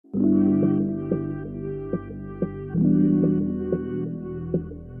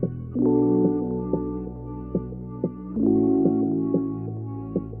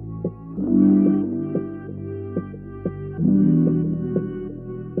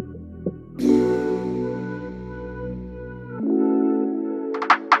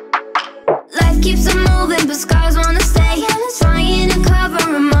keeps them moving, but scars wanna stay. Trying to cover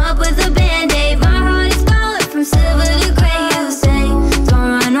them up with a band-aid. My heart is falling from silver to gray. You say,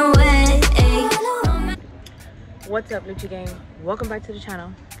 don't run away. What's up, Lucha Gang? Welcome back to the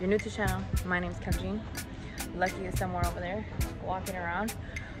channel. If you're new to the channel, my name's Kevin. Lucky is somewhere over there walking around.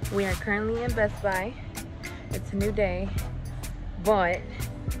 We are currently in Best Buy. It's a new day, but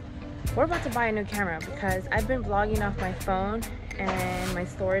we're about to buy a new camera because I've been vlogging off my phone and my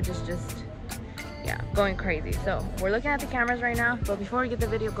storage is just, yeah, going crazy. So we're looking at the cameras right now, but before we get the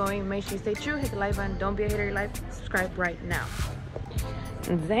video going, make sure you stay true, hit the like button, don't be a hater, your life, subscribe right now.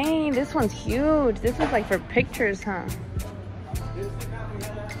 Dang, this one's huge. This one's like for pictures, huh?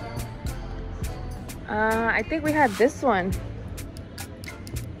 I think we had this one.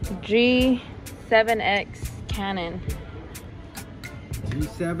 G7X Canon.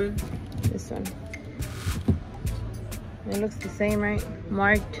 G7? This one. It looks the same, right?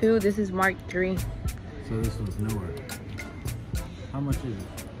 Mark II, this is Mark III. So this one's newer. How much is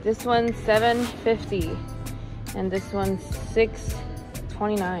it? This one's $750 and this one's $629.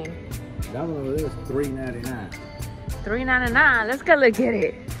 That one over there is $399. $399. Let's go look at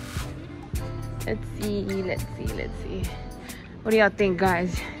it. Let's see. What do y'all think,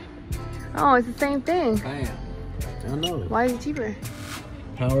 guys? Oh, it's the same thing. Bam. I don't know. Why is it cheaper?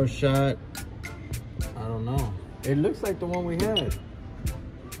 Power shot. I don't know. It looks like the one we had.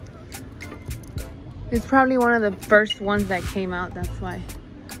 It's probably one of the first ones that came out, that's why.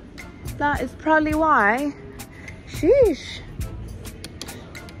 That is probably why. Sheesh.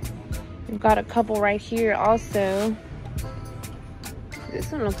 We've got a couple right here also.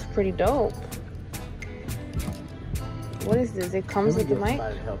 This one looks pretty dope. What is this? It comes with the mic? You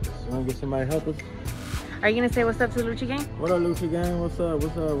want to get somebody to help us? Are you going to say what's up to the Lucha Gang? What up, Lucha Gang? What's up,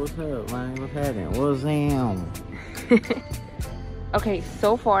 man? What's happening? What's him? Okay,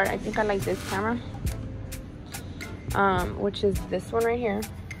 so far, I think I like this camera. Which is this one right here.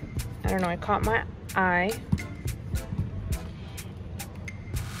 I don't know, it caught my eye.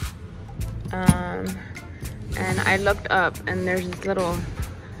 And I looked up and there's this little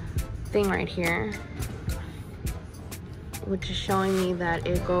thing right here, which is showing me that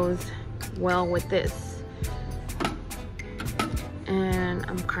it goes well with this. And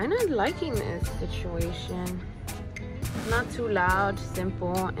I'm kind of liking this situation. It's not too loud,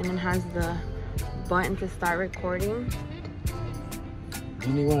 simple, and it has the button to start recording.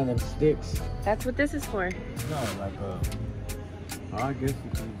 You need one of them sticks? That's what this is for. No, like I guess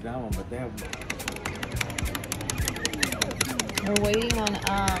you can use that one, but they have. We're waiting on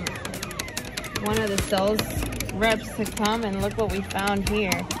one of the sales reps to come, and look what we found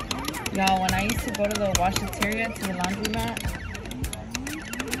here. Y'all, when I used to go to the washateria, to the laundromat,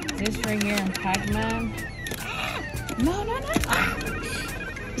 this right here in Pac-Man. No.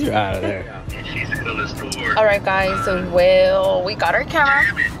 You're out of there. All right, guys, so we got our camera.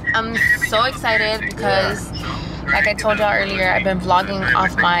 I'm so excited because, like I told y'all earlier, I've been vlogging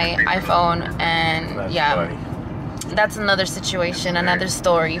off my iPhone, and yeah, that's another situation, another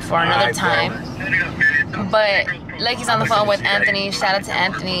story for another time. But Lucky's on the phone with Anthony. Shout out to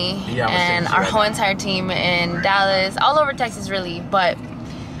Anthony and our whole entire team in Dallas, all over Texas, really. But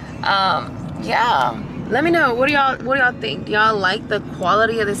yeah, let me know, what do y'all think? Do y'all like the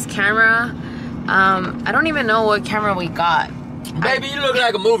quality of this camera? I don't even know what camera we got. Baby, you look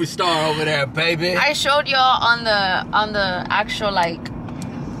like a movie star over there, baby. I showed y'all on the actual like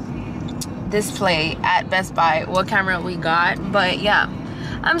display at Best Buy what camera we got. But yeah,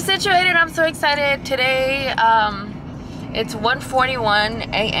 I'm situated. I'm so excited. Today it's 1:41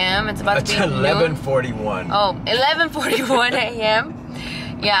 a.m. It's about to be 11:41. Oh, 11:41 a.m.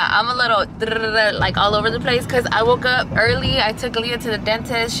 Yeah, I'm a little like all over the place because I woke up early. I took Leah to the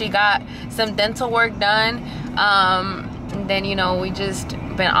dentist. She got some dental work done. And then, you know, we just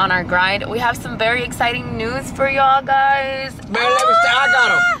been on our grind. We have some very exciting news for y'all guys. Man, let me say,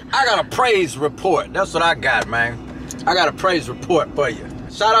 I got a praise report. That's what I got, man. I got a praise report for you.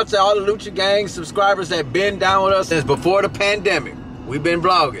 Shout out to all the Lucha Gang subscribers that been down with us since before the pandemic. We've been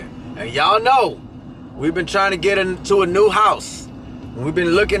vlogging. And y'all know, we've been trying to get into a new house. We've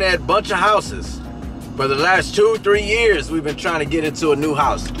been looking at a bunch of houses. For the last 2-3 years, we've been trying to get into a new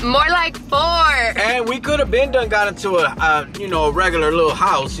house. More like 4. And we could have been got into a regular little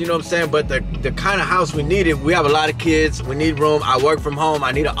house, you know what I'm saying? But the kind of house we needed, we have a lot of kids, we need room. I work from home,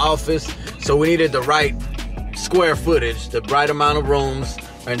 I need an office. So we needed the right square footage, the right amount of rooms,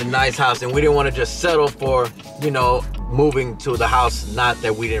 and a nice house. And we didn't want to just settle for, you know, moving to the house, not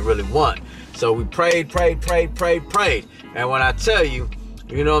that we didn't really want. So we prayed. And when I tell you,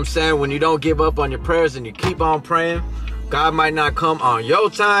 you know what I'm saying, when you don't give up on your prayers and you keep on praying, God might not come on your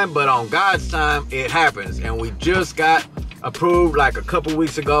time, but on God's time, it happens. And we just got approved like a couple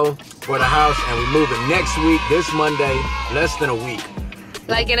weeks ago for the house, and we're moving next week, this Monday, less than a week.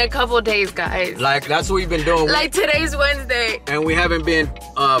 Like in a couple days, guys. Like that's what we've been doing. Like today's Wednesday. And we haven't been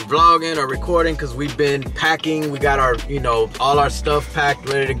vlogging or recording because we've been packing. We got our, you know, all our stuff packed,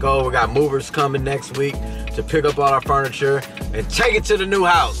 ready to go. We got movers coming next week to pick up all our furniture and take it to the new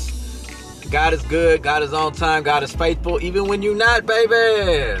house. God is good, God is on time, God is faithful, even when you're not,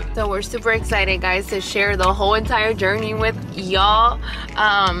 baby. So we're super excited, guys, to share the whole entire journey with y'all.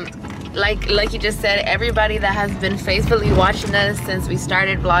 Like you just said, everybody that has been faithfully watching us since we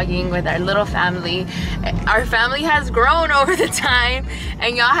started vlogging with our little family. Our family has grown over the time,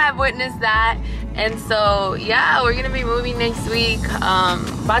 and y'all have witnessed that. And so, yeah, we're gonna be moving next week.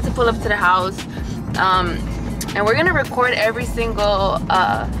 About to pull up to the house. And we're gonna record every single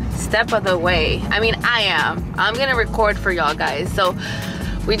step of the way. I mean, I'm gonna record for y'all guys. So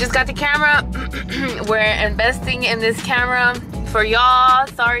we just got the camera. We're investing in this camera for y'all.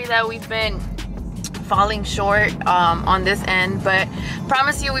 Sorry that we've been falling short on this end, but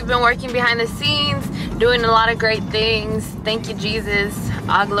promise you we've been working behind the scenes, doing a lot of great things. Thank you, Jesus.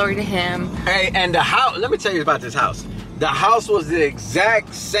 All glory to him. Hey, and the house, let me tell you about this house. The house was the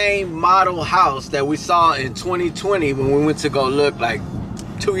exact same model house that we saw in 2020 when we went to go look, like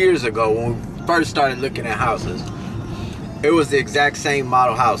 2 years ago when we first started looking at houses. It was the exact same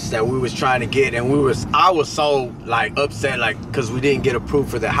model house that we was trying to get, and I was so like upset, like, because we didn't get approved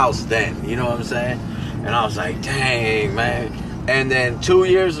for the house then, you know what I'm saying? And I was like, dang, man. And then 2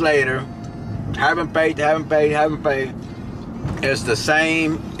 years later, haven't paid. It's the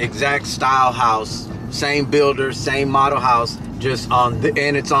same exact style house, same builder, same model house, just on the,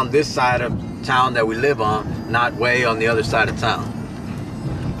 and it's on this side of town that we live on, not way on the other side of town.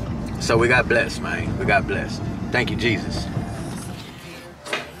 So we got blessed, man. We got blessed. Thank you, Jesus.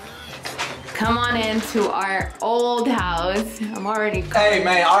 Come on into our old house. I'm already Hey,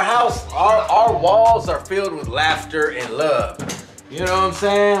 man, our house, our walls are filled with laughter and love. You know what I'm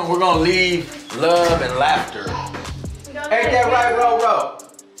saying? We're gonna leave love and laughter. Ain't that right, Ro?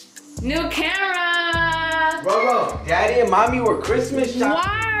 New camera. Ro, Daddy and Mommy were Christmas shopping.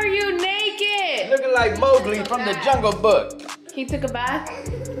 Why are you naked? Looking like Mowgli from the Jungle Book. He took a bath?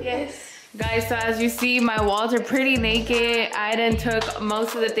 Yes. Guys, so as you see, my walls are pretty naked. I done took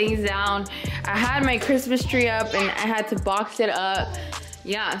most of the things down. I had my Christmas tree up and I had to box it up.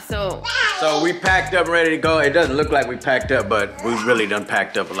 Yeah, so we packed up, ready to go. It doesn't look like we packed up, but we really done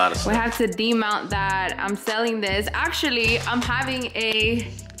packed up a lot of stuff. we have to demount that. I'm selling this. Actually, I'm having a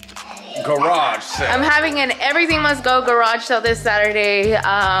garage sale. I'm having an everything must go garage sale this Saturday.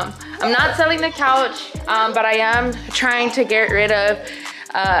 I'm not selling the couch, but I am trying to get rid of,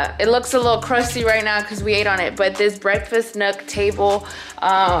 it looks a little crusty right now because we ate on it, but this breakfast nook table,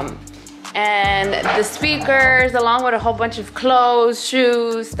 and the speakers, along with a whole bunch of clothes,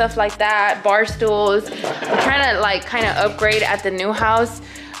 shoes, stuff like that, bar stools. We're trying to like kind of upgrade at the new house.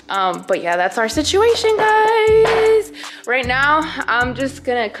 But yeah, that's our situation, guys. Right now, I'm just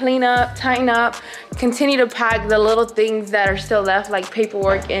gonna clean up, tighten up, continue to pack the little things that are still left, like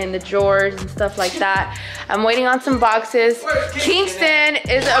paperwork in the drawers and stuff like that. I'm waiting on some boxes. Kingston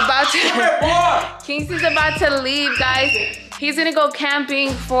is about to leave, guys. He's gonna go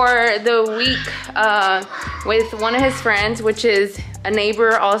camping for the week with one of his friends, which is a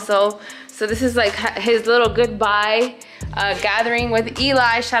neighbor also. So this is like his little goodbye gathering with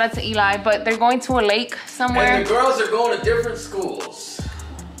Eli. Shout out to Eli, but they're going to a lake somewhere. And the girls are going to different schools.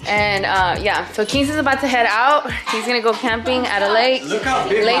 And yeah, so Kingston's about to head out. He's gonna go camping at a lake. Look how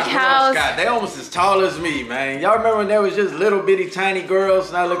big lake my house. girls got. They almost as tall as me, man. Y'all remember when there was just little bitty tiny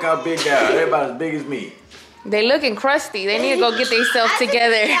girls? Now look how big they are. They're about as big as me. They looking crusty. They need to go get themselves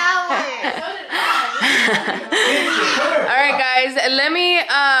together. All right, guys, let me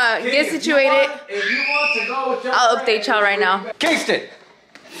get situated. If you want to go with your I'll update y'all right now. Kingston,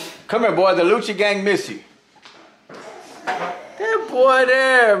 come here, boy. The Lucha gang miss you. That boy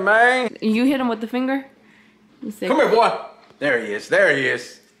there, man. You hit him with the finger? Come here, boy. There he is. There he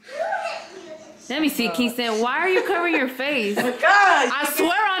is. Let me see, Kingston. Why are you covering your face? God, I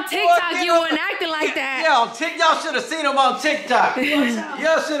swear on TikTok you weren't acting like that. Yeah, on TikTok. Y'all should have seen him on TikTok.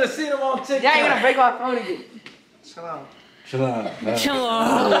 Y'all should have seen him on TikTok. Yeah, you're gonna break my phone again. Shalom. Shalom.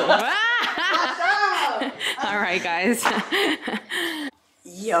 Shalom. All right, guys.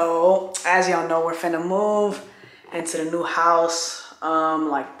 Yo, as y'all know, we're finna move into the new house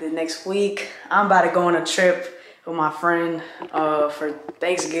like the next week. I'm about to go on a trip with my friend for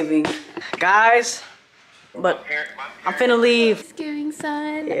Thanksgiving. Guys, but I'm finna leave. Thanksgiving,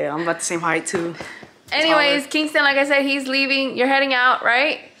 son. Yeah, I'm about the same height too. Anyways, Kingston, like I said, he's leaving. You're heading out,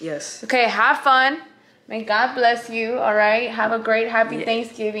 right? Yes. Okay, have fun. May God bless you, all right? Have a great, happy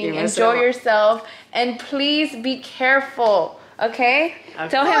Thanksgiving. Enjoy yourself. And please be careful, okay?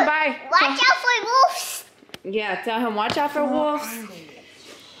 Tell him bye. Watch out for wolves. Yeah, tell him watch out for wolves.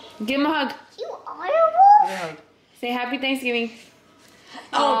 Give him a hug. You are a wolf? Say happy Thanksgiving.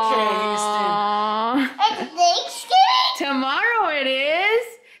 Okay, It's Thanksgiving? Tomorrow it is.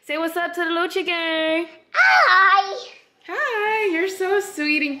 Say what's up to the Lucha gang. Hi. Hi, you're so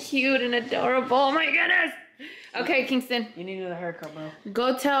sweet and cute and adorable. Oh my goodness. Okay, Kingston. You need a haircut, bro.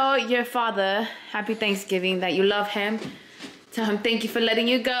 Go tell your father happy Thanksgiving, that you love him. Tell him thank you for letting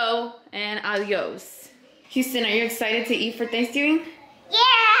you go, and adios. Houston, are you excited to eat for Thanksgiving?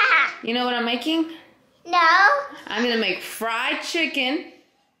 Yeah. You know what I'm making? No. I'm gonna make fried chicken,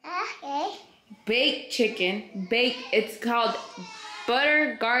 Okay. baked chicken, it's called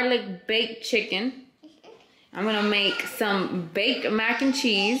butter garlic baked chicken. I'm gonna make some baked mac and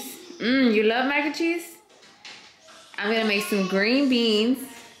cheese. You love mac and cheese? I'm gonna make some green beans.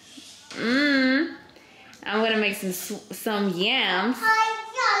 I'm gonna make some yams.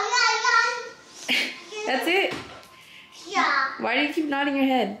 That's it? Yeah. Why do you keep nodding your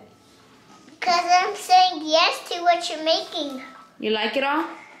head? Because I'm saying yes to what you're making. You like it all?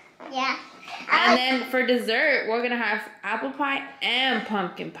 Yeah. And then for dessert, we're gonna have apple pie and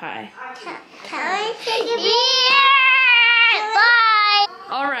pumpkin pie. Can I take it? Yeah.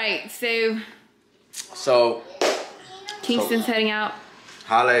 Bye. All right, so So, Kingston's heading out.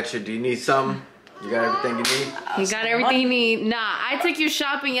 holla at you. Do you need something? You got everything you need? You got everything you need. Nah, I took you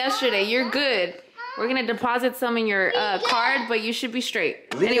shopping yesterday. You're good. We're gonna deposit some in your card, but you should be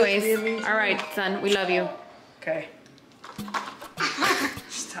straight. Anyways, all right, son, we love you. Okay.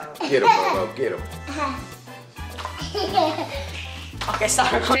 Get him, bro. Get him. Okay,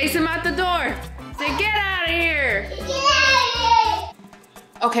 stop. Chase him out the door. Say, get out of here.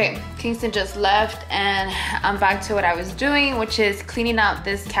 Okay, Kingston just left and I'm back to what I was doing, which is cleaning out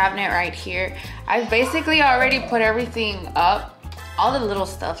this cabinet right here. I've basically already put everything up. All the little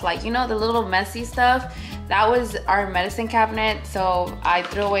stuff, like, you know, the little messy stuff, that was our medicine cabinet. So I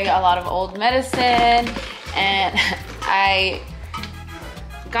threw away a lot of old medicine and I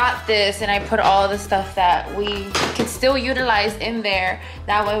got this and I put all the stuff that we can still utilize in there.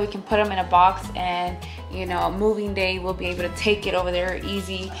 That way we can put them in a box and, you know, moving day we'll be able to take it over there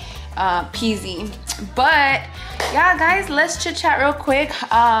easy peasy. But yeah, guys, let's chit chat real quick.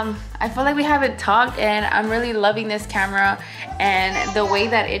 I feel like we haven't talked and I'm really loving this camera and the way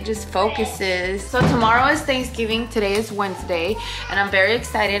that it just focuses. So tomorrow is Thanksgiving, today is Wednesday, and I'm very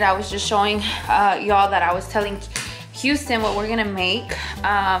excited. I was just showing y'all that I was telling Houston what we're gonna make.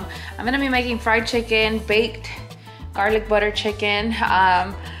 I'm gonna be making fried chicken, baked garlic butter chicken,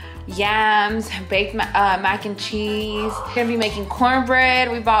 yams, baked mac and cheese. We're gonna be making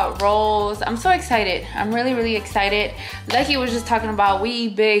cornbread. We bought rolls. I'm so excited. I'm really, really excited. Lucky was just talking about we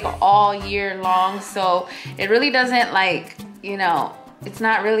eat big all year long, so it really doesn't, like, you know, it's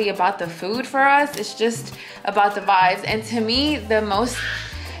not really about the food for us. It's just about the vibes. And to me, the most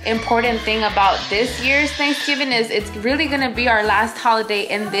important thing about this year's Thanksgiving is it's really gonna be our last holiday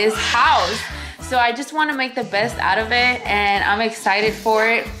in this house. So I just wanna make the best out of it and I'm excited for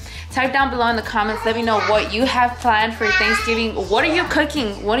it. Type down below in the comments, let me know what you have planned for Thanksgiving. What are you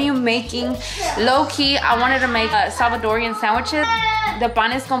cooking? What are you making? Low key, I wanted to make Salvadorian sandwiches. The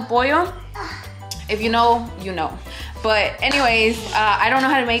panes con pollo. If you know, you know. But anyways, I don't know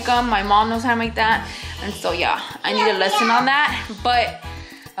how to make them. My mom knows how to make that. And so yeah, I need a lesson on that. But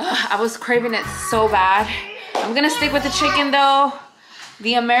I was craving it so bad. I'm gonna stick with the chicken though,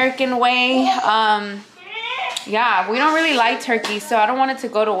 the American way. Yeah, we don't really like turkey, so I don't want it to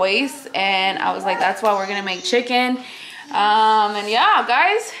go to waste. And I was like, that's why we're gonna make chicken. And yeah,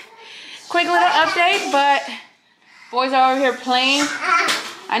 guys, quick little update, but boys are over here playing.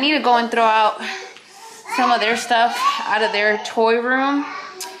 I need to go and throw out some of their stuff out of their toy room.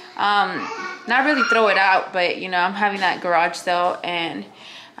 Not really throw it out, but you know, I'm having that garage sale and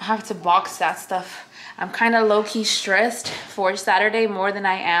I have to box that stuff. I'm kind of low-key stressed for Saturday more than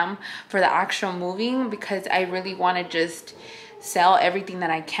I am for the actual moving, because I really want to just sell everything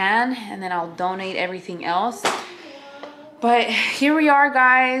that I can and then I'll donate everything else. But here we are,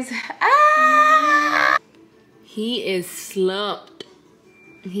 guys. He is slumped.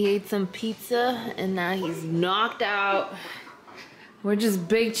 He ate some pizza and now he's knocked out. We're just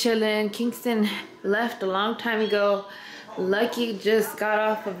big chilling. Kingston left a long time ago. Lucky just got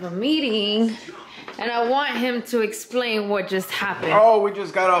off of a meeting and I want him to explain what just happened. Oh, we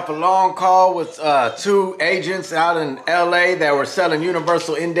just got off a long call with 2 agents out in LA that were selling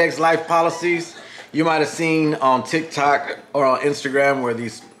universal index life policies. You might have seen on TikTok or on Instagram where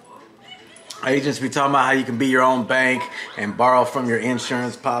these agents be talking about how you can be your own bank and borrow from your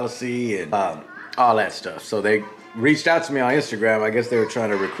insurance policy and all that stuff. So they reached out to me on Instagram. I guess they were trying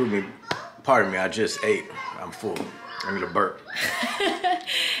to recruit me. Pardon me, I just ate. I'm full. I'm gonna burp.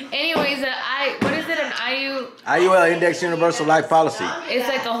 Anyways, what is it, an IUL, Index Universal Life Policy. It's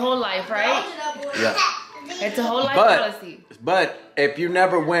like a whole life, right? Yeah. It's a whole life policy. But if you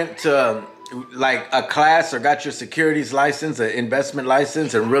never went to like a class or got your securities license, an investment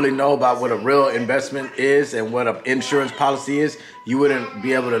license, and really know about what a real investment is and what an insurance policy is, you wouldn't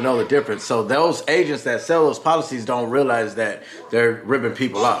be able to know the difference. So those agents that sell those policies don't realize that they're ripping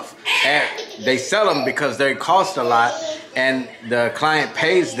people off. And they sell them because they cost a lot and the client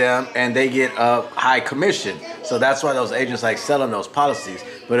pays them and they get a high commission. So that's why those agents like selling those policies.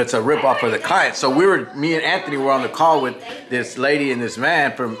 But it's a ripoff for the client. So me and Anthony were on the call with this lady and this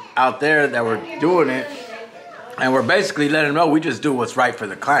man from out there that were doing it. And we're basically letting them know we just do what's right for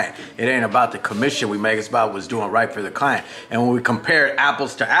the client. It ain't about the commission we make, it's about what's doing right for the client. And when we compare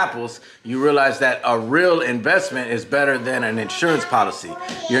apples to apples, you realize that a real investment is better than an insurance policy.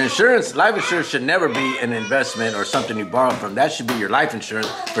 Your insurance, life insurance should never be an investment or something you borrow from. That should be your life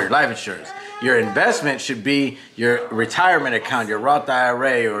insurance for your life insurance. Your investment should be your retirement account, your Roth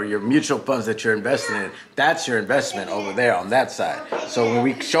IRA, or your mutual funds that you're investing in. That's your investment over there on that side. So when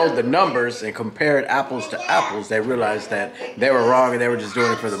we showed the numbers and compared apples to apples, they realized that they were wrong and they were just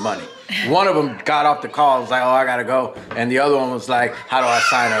doing it for the money. One of them got off the call and was like, oh, I gotta go. And the other one was like, how do I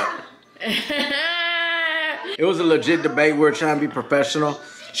sign up? It was a legit debate. We were trying to be professional.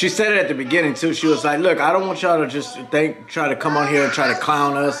 She said it at the beginning too. She was like, look, I don't want y'all to just try to come on here and try to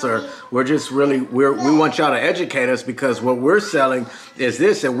clown us, or we're just really, we want y'all to educate us, because what we're selling is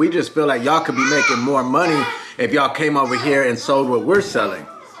this, and we just feel like y'all could be making more money if y'all came over here and sold what we're selling.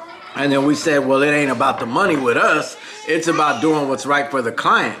 And then we said, well, it ain't about the money with us. It's about doing what's right for the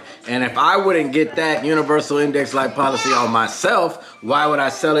client. And if I wouldn't get that universal index life policy on myself, why would I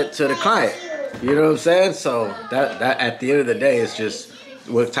sell it to the client? You know what I'm saying? So that at the end of the day, it's just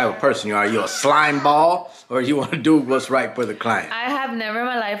what type of person you are. Are you a slime ball, or you want to do what's right for the client? I have never in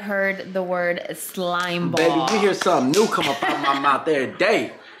my life heard the word slime ball. Baby, you hear something new come up out of my mouth every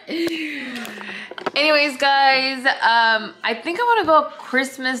day. Anyways, guys, I think I want to go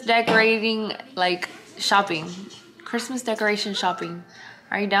Christmas decorating, like shopping. Christmas decoration shopping.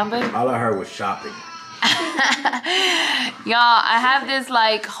 Are you down, babe? All I heard was shopping. Y'all, I have this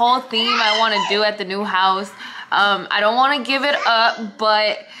like whole theme I want to do at the new house. I don't want to give it up,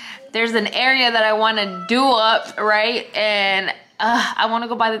 but there's an area that I want to do up, right? And I want to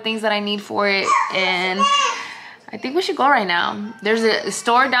go buy the things that I need for it, and I think we should go right now. There's a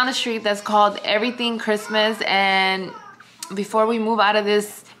store down the street that's called Everything Christmas, and before we move out of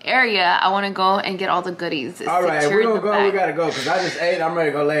this area, I want to go and get all the goodies. All right, if we don't go, we gotta go, because I just ate. I'm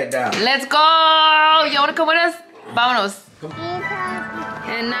ready to go lay it down. Let's go! You want to come with us? Vámonos.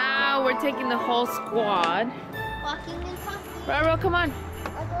 And now we're taking the whole squad. Walking and talking. Bro, come on.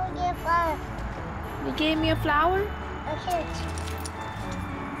 I'm going to get a flower. You gave me a flower? Okay.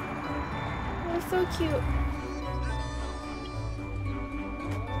 That's so cute.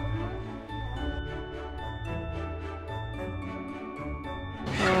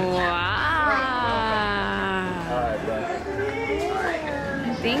 Wow. All right, bro.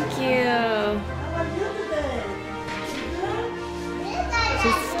 Thank you.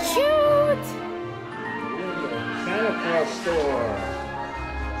 This is cute. Santa Claus store.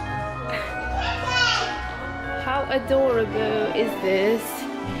 How adorable is this?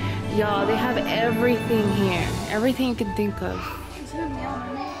 Y'all, they have everything here. Everything you can think of.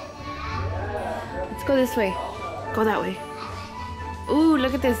 Let's go this way. Go that way. Ooh,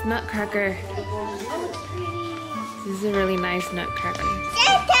 look at this nutcracker. This is a really nice nutcracker.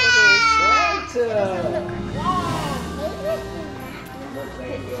 Santa!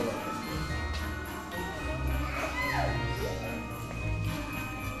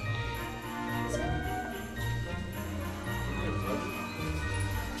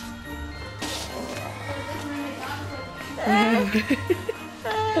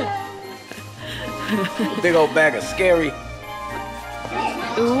 Big old bag of scary.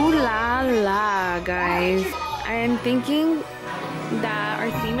 Ooh la la, guys. I am thinking that our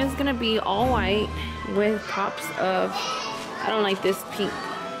theme is gonna be all white with pops of, I don't like this pink.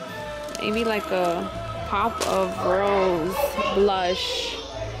 Maybe like a pop of rose blush.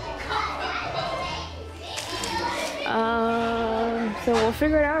 So we'll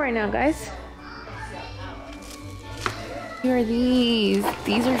figure it out right now, guys. Here are these.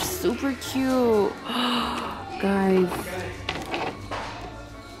 These are super cute. Guys.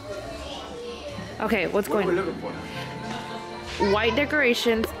 Okay, what's What are going we on? looking for? White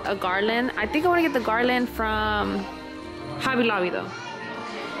decorations, a garland. I think I want to get the garland from Hobby Lobby though.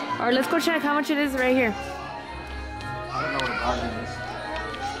 Or let's go check how much it is right here. I don't know what a garland is.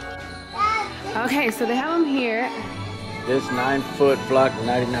 Okay, so they have them here. This 9-foot block,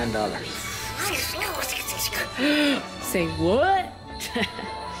 $99. Say what?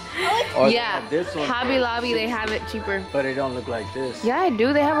 Or Yeah, this one, Hobby Lobby, they have it cheaper. but it don't look like this. Yeah, I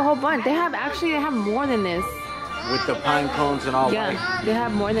do. They have a whole bunch. They have more than this. With the pine cones and all Yeah, white. they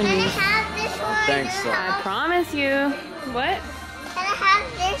have more than Can I these. have this one? Thanks, so. I promise you. What? Can I have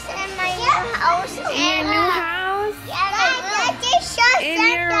this in my new house? In your new house? Yeah, I just saw In Santa,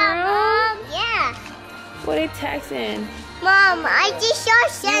 your room? Mom. Yeah. What are you texting? Mom, I just saw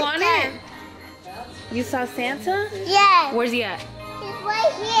Santa. You want it? You saw Santa? Yeah. Where's he at? He's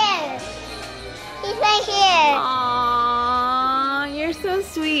right here. He's right here. Aww, you're so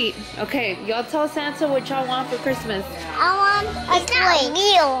sweet. Okay, y'all tell Santa what y'all want for Christmas. I want a toy.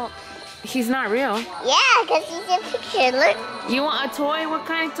 Real. He's not real. Yeah, because he's a picture. Look. You want a toy? What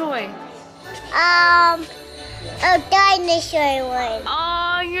kind of toy? A dinosaur one.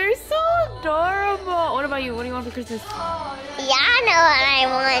 Oh, you're so adorable. What about you? What do you want for Christmas? Yeah, I know what I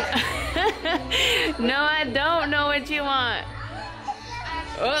want. No, I don't know what you want.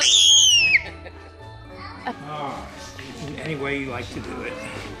 Oh. Any way you like to do it.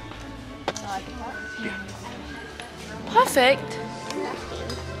 Perfect.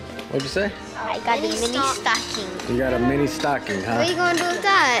 What'd you say? I got a mini stocking. You got a mini stocking, huh? What are you going to do with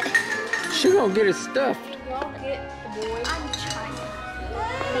that? She gonna get it stuffed. I'll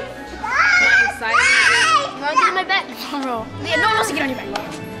get my back. No one wants to get on your back.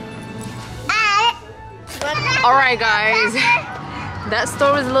 All right, guys. That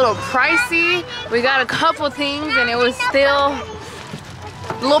store was a little pricey. We got a couple things and it was still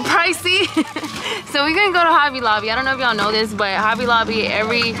a little pricey. So we're gonna go to Hobby Lobby. I don't know if y'all know this, but Hobby Lobby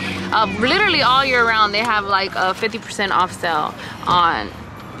literally all year round, they have like a 50% off sale on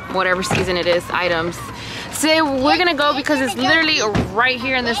whatever season it is, items. So we're gonna go because it's literally right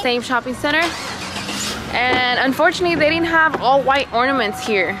here in the same shopping center. And unfortunately, they didn't have all white ornaments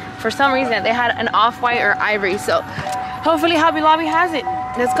here. For some reason, they had an off-white or ivory. So hopefully Hobby Lobby has it.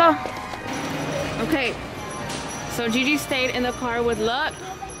 Let's go. Okay, so Gigi stayed in the car with Luck.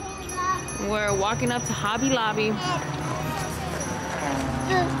 We're walking up to Hobby Lobby.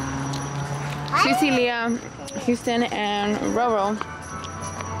 Cecilia, Houston, and Roro.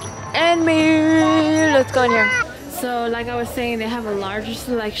 And me. Let's go in here. So like I was saying, they have a larger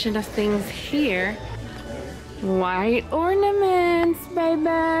selection of things here. White ornaments,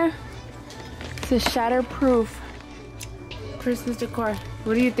 baby. It's a shatterproof Christmas decor.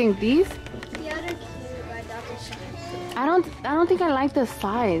 What do you think? These? I don't think I like the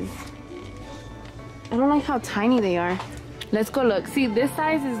size. I don't like how tiny they are. Let's go look. See, this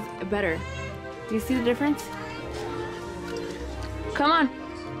size is better. Do you see the difference? Come on.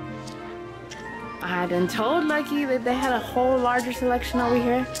 I done told Lucky that they had a whole larger selection over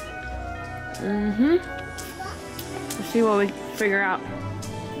here. Let's see what we figure out.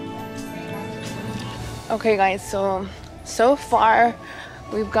 Okay guys, so far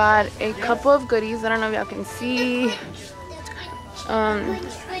we've got a couple of goodies. I don't know if y'all can see.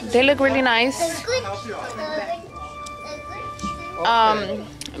 They look really nice.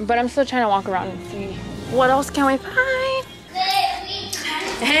 But I'm still trying to walk around and see what else can we find.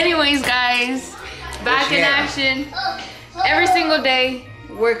 Anyways guys, back in action. Every single day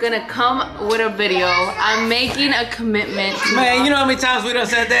we're gonna come with a video. I'm making a commitment. Man, you know how many times we done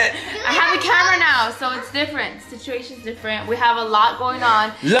said that? I have a camera now, so it's different. The situation's different. We have a lot going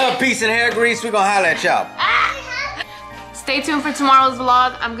on. Love, peace, and hair grease. We gonna holler at y'all. Stay tuned for tomorrow's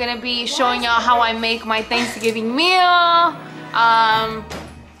vlog. I'm gonna be showing y'all how I make my Thanksgiving meal.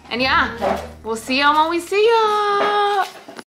 And yeah, we'll see y'all when we see y'all.